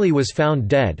 Kelly was found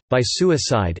dead, by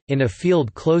suicide, in a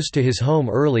field close to his home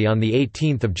early on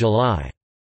 18 July.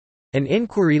 An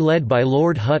inquiry led by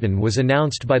Lord Hutton was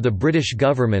announced by the British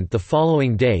government the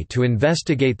following day to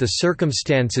investigate the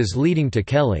circumstances leading to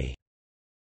Kelly's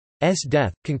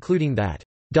death, concluding that,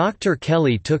 "Dr.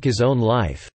 Kelly took his own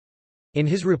life." In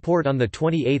his report on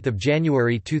 28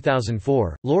 January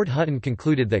 2004, Lord Hutton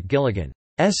concluded that Gilligan's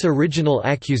original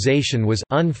accusation was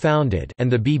unfounded and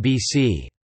the BBC's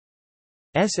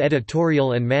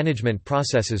editorial and management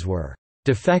processes were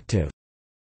defective.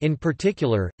 In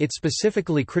particular, it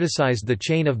specifically criticised the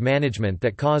chain of management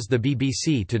that caused the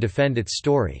BBC to defend its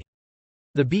story.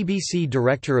 The BBC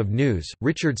Director of News,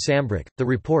 Richard Sambrick, the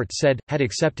report said, had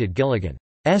accepted Gilligan's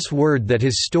word that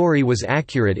his story was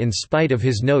accurate in spite of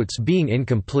his notes being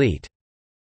incomplete.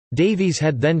 Davies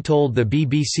had then told the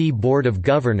BBC Board of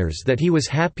Governors that he was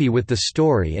happy with the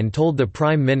story and told the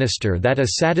Prime Minister that a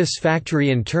satisfactory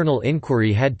internal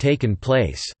inquiry had taken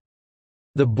place.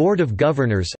 The Board of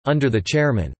Governors, under the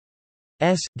chairman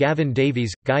Gavin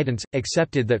Davies' guidance,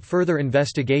 accepted that further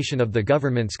investigation of the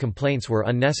government's complaints were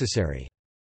unnecessary.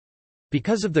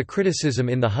 Because of the criticism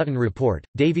in the Hutton Report,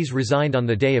 Davies resigned on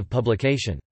the day of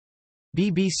publication.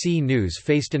 BBC News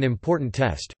faced an important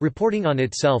test, reporting on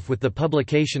itself with the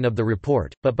publication of the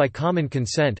report, but by common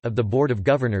consent of the Board of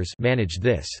Governors managed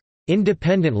this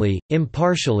independently,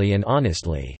 impartially and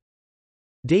honestly.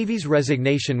 Davies'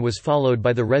 resignation was followed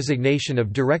by the resignation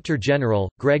of Director General,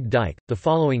 Greg Dyke, the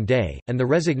following day, and the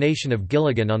resignation of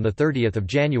Gilligan on 30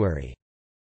 January.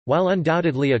 While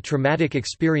undoubtedly a traumatic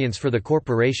experience for the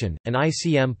corporation, an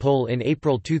ICM poll in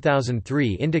April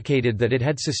 2003 indicated that it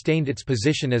had sustained its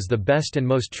position as the best and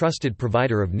most trusted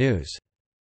provider of news.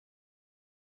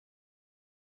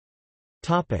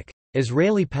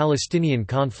 Israeli-Palestinian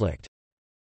conflict.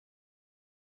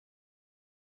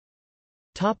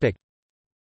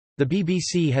 The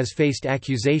BBC has faced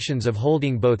accusations of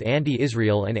holding both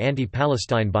anti-Israel and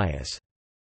anti-Palestine bias.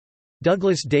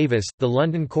 Douglas Davis, the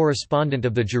London correspondent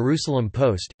of the Jerusalem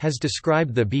Post, has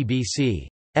described the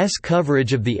BBC's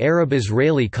coverage of the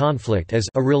Arab-Israeli conflict as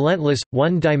a relentless,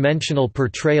 one-dimensional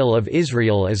portrayal of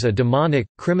Israel as a demonic,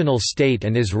 criminal state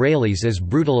and Israelis as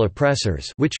brutal oppressors,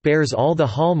 which bears all the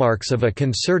hallmarks of a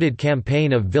concerted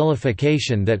campaign of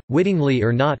vilification that, wittingly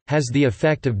or not, has the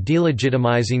effect of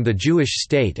delegitimizing the Jewish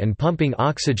state and pumping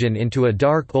oxygen into a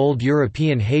dark old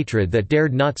European hatred that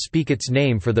dared not speak its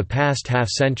name for the past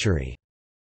half-century.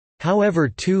 However,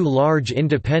 two large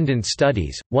independent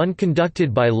studies, one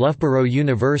conducted by Loughborough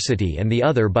University and the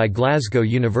other by Glasgow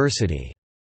University's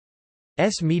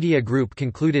media group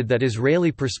concluded that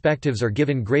Israeli perspectives are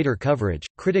given greater coverage.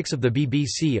 Critics of the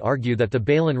BBC argue that the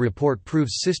Balin report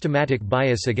proves systematic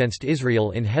bias against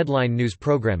Israel in headline news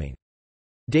programming.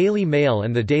 Daily Mail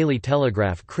and the Daily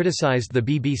Telegraph criticised the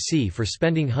BBC for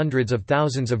spending hundreds of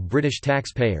thousands of British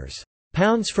taxpayers'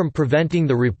 pounds from preventing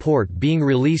the report being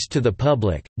released to the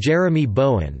public. Jeremy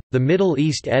Bowen, the Middle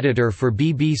East editor for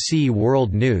BBC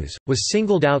World News, was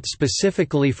singled out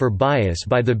specifically for bias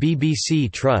by the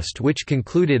BBC Trust, which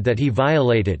concluded that he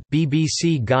violated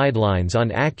BBC guidelines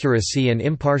on accuracy and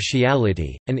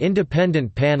impartiality. An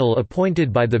independent panel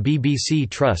appointed by the BBC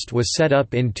Trust was set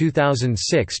up in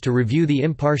 2006 to review the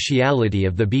impartiality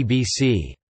of the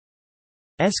BBC's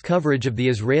coverage of the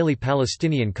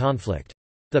Israeli-Palestinian conflict.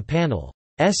 The panel's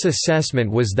assessment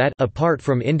was that, apart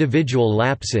from individual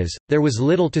lapses, there was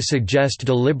little to suggest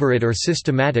deliberate or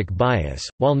systematic bias,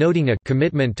 while noting a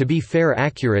commitment to be fair,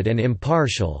 accurate and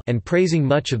impartial, and praising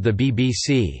much of the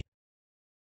BBC's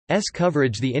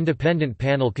coverage. The independent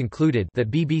panel concluded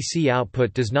that BBC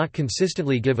output does not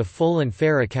consistently give a full and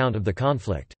fair account of the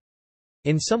conflict.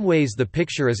 In some ways the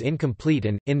picture is incomplete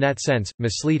and, in that sense,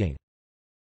 misleading.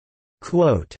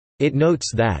 Quote, it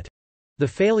notes that the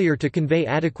failure to convey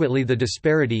adequately the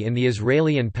disparity in the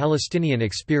Israeli and Palestinian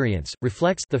experience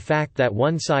reflects the fact that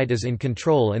one side is in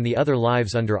control and the other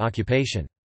lives under occupation.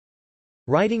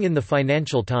 Writing in the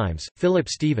Financial Times, Philip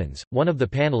Stevens, one of the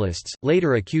panelists,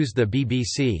 later accused the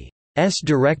BBC's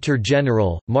Director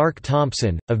General, Mark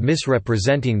Thompson, of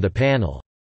misrepresenting the panel's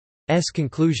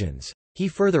conclusions. He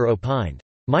further opined,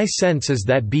 "My sense is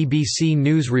that BBC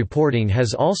News reporting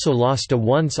has also lost a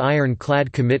once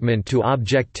ironclad commitment to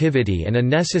objectivity and a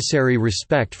necessary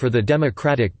respect for the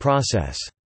democratic process.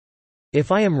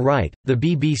 If I am right, the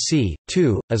BBC,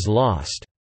 too, is lost."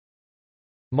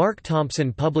 Mark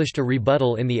Thompson published a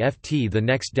rebuttal in the FT the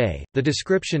next day. The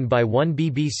description by one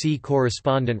BBC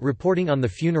correspondent reporting on the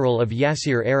funeral of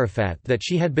Yasser Arafat that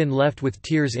she had been left with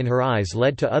tears in her eyes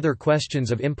led to other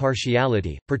questions of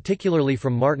impartiality, particularly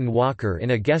from Martin Walker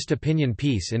in a guest opinion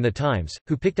piece in The Times,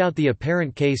 who picked out the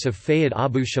apparent case of Fayed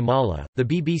Abu Shamala, the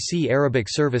BBC Arabic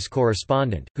service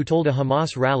correspondent, who told a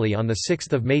Hamas rally on 6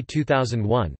 May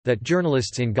 2001, that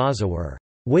journalists in Gaza were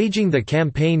waging the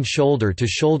campaign shoulder to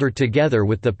shoulder together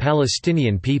with the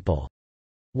Palestinian people.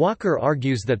 Walker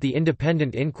argues that the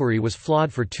independent inquiry was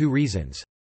flawed for two reasons.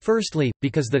 Firstly,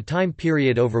 because the time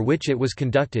period over which it was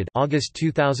conducted, August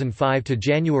 2005 to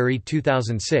January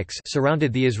 2006,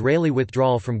 surrounded the Israeli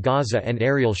withdrawal from Gaza and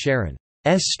Ariel Sharon's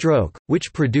stroke,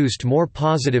 which produced more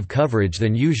positive coverage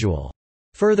than usual.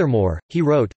 Furthermore, he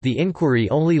wrote, the inquiry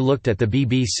only looked at the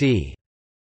BBC's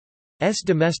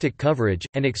domestic coverage,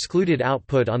 and excluded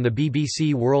output on the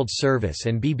BBC World Service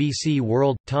and BBC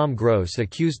World. Tom Gross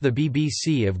accused the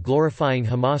BBC of glorifying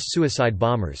Hamas suicide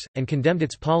bombers, and condemned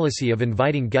its policy of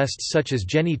inviting guests such as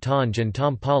Jenny Tonge and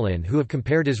Tom Paulin, who have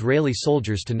compared Israeli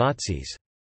soldiers to Nazis.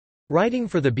 Writing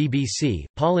for the BBC,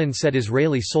 Paulin said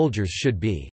Israeli soldiers should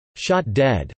be shot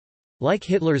dead, like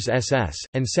Hitler's SS,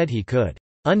 and said he could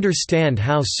understand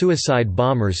how suicide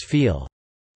bombers feel.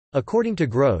 According to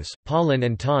Gross, Paulin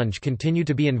and Tange continue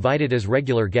to be invited as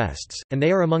regular guests, and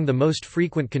they are among the most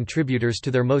frequent contributors to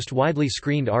their most widely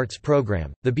screened arts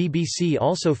program. The BBC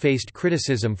also faced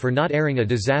criticism for not airing a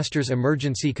Disasters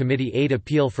Emergency Committee aid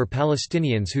appeal for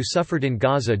Palestinians who suffered in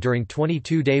Gaza during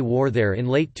 22-day war there in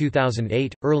late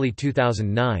 2008, early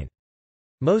 2009.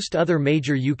 Most other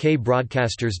major UK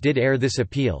broadcasters did air this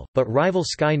appeal, but rival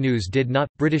Sky News did not.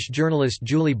 British journalist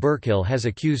Julie Burkill has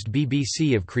accused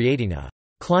BBC of creating a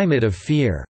climate of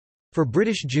fear for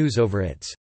British Jews over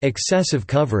its excessive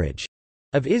coverage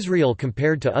of Israel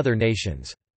compared to other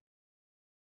nations.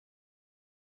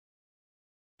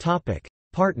 Topic: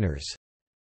 Partners.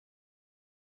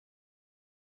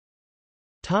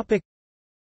 Topic: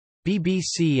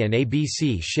 BBC and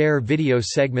ABC share video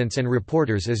segments and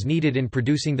reporters as needed in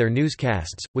producing their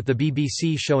newscasts, with the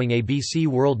BBC showing ABC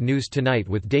World News Tonight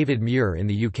with David Muir in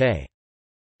the UK.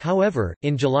 However,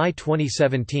 in July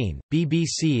 2017,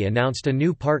 BBC announced a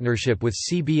new partnership with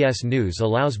CBS News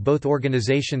allows both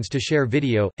organizations to share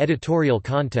video, editorial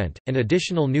content, and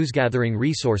additional newsgathering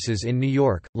resources in New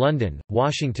York, London,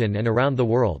 Washington and around the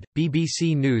world.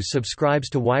 BBC News subscribes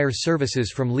to wire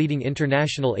services from leading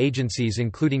international agencies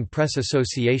including Press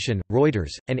Association,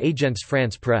 Reuters, and Agence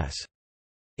France Presse.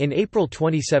 In April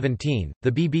 2017,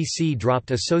 the BBC dropped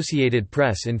Associated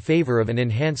Press in favor of an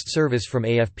enhanced service from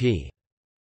AFP.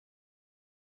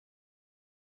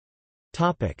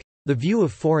 The view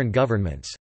of foreign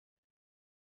governments.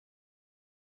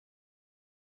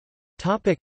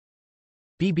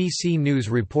 BBC News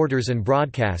reporters and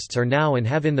broadcasts are now and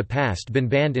have in the past been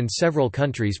banned in several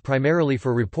countries primarily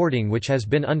for reporting which has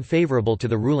been unfavourable to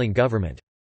the ruling government.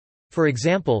 For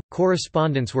example,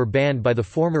 correspondents were banned by the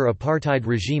former apartheid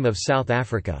regime of South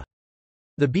Africa.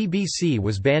 The BBC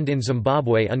was banned in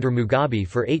Zimbabwe under Mugabe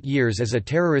for 8 years as a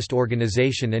terrorist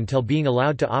organization until being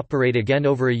allowed to operate again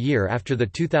over a year after the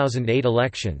 2008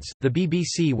 elections. The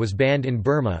BBC was banned in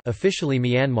Burma, officially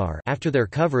Myanmar, after their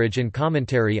coverage and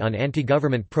commentary on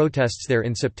anti-government protests there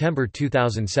in September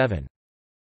 2007.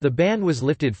 The ban was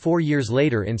lifted 4 years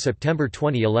later in September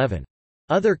 2011.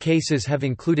 Other cases have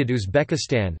included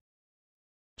Uzbekistan,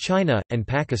 China, and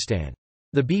Pakistan.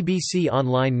 The BBC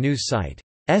online news site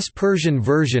Persian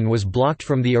version was blocked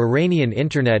from the Iranian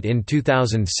Internet in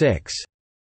 2006.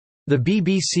 The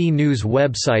BBC News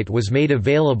website was made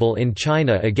available in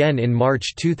China again in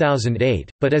March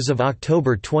 2008, but as of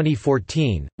October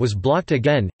 2014, was blocked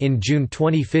again. In June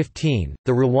 2015,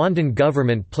 the Rwandan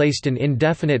government placed an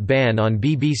indefinite ban on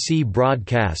BBC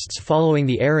broadcasts following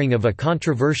the airing of a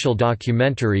controversial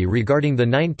documentary regarding the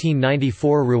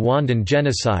 1994 Rwandan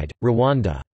genocide,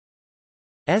 Rwanda.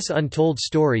 Untold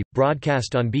Story,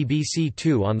 broadcast on BBC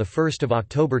Two on 1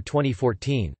 October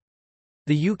 2014.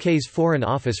 The UK's Foreign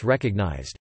Office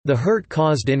recognised the hurt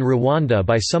caused in Rwanda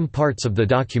by some parts of the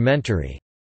documentary.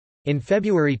 In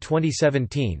February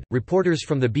 2017, reporters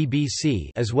from the BBC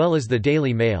as well as the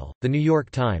Daily Mail, The New York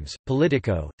Times,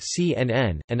 Politico,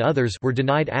 CNN, and others were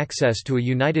denied access to a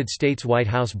United States White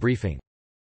House briefing.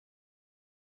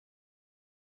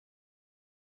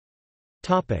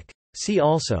 See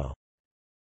also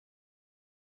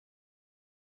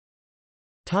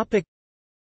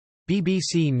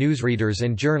BBC newsreaders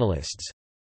and journalists,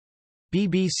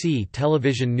 BBC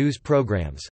television news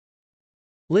programmes,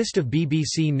 List of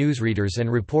BBC newsreaders and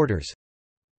reporters,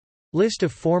 List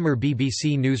of former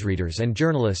BBC newsreaders and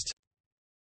journalists.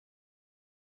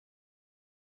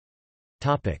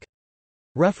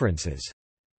 References.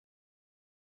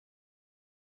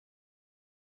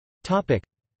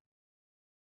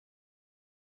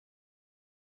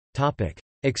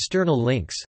 External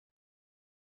links.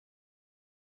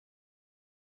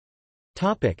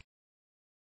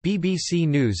 BBC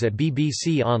News at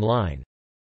BBC Online.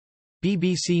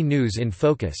 BBC News in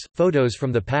Focus, photos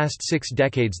from the past 6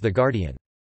 decades. The Guardian.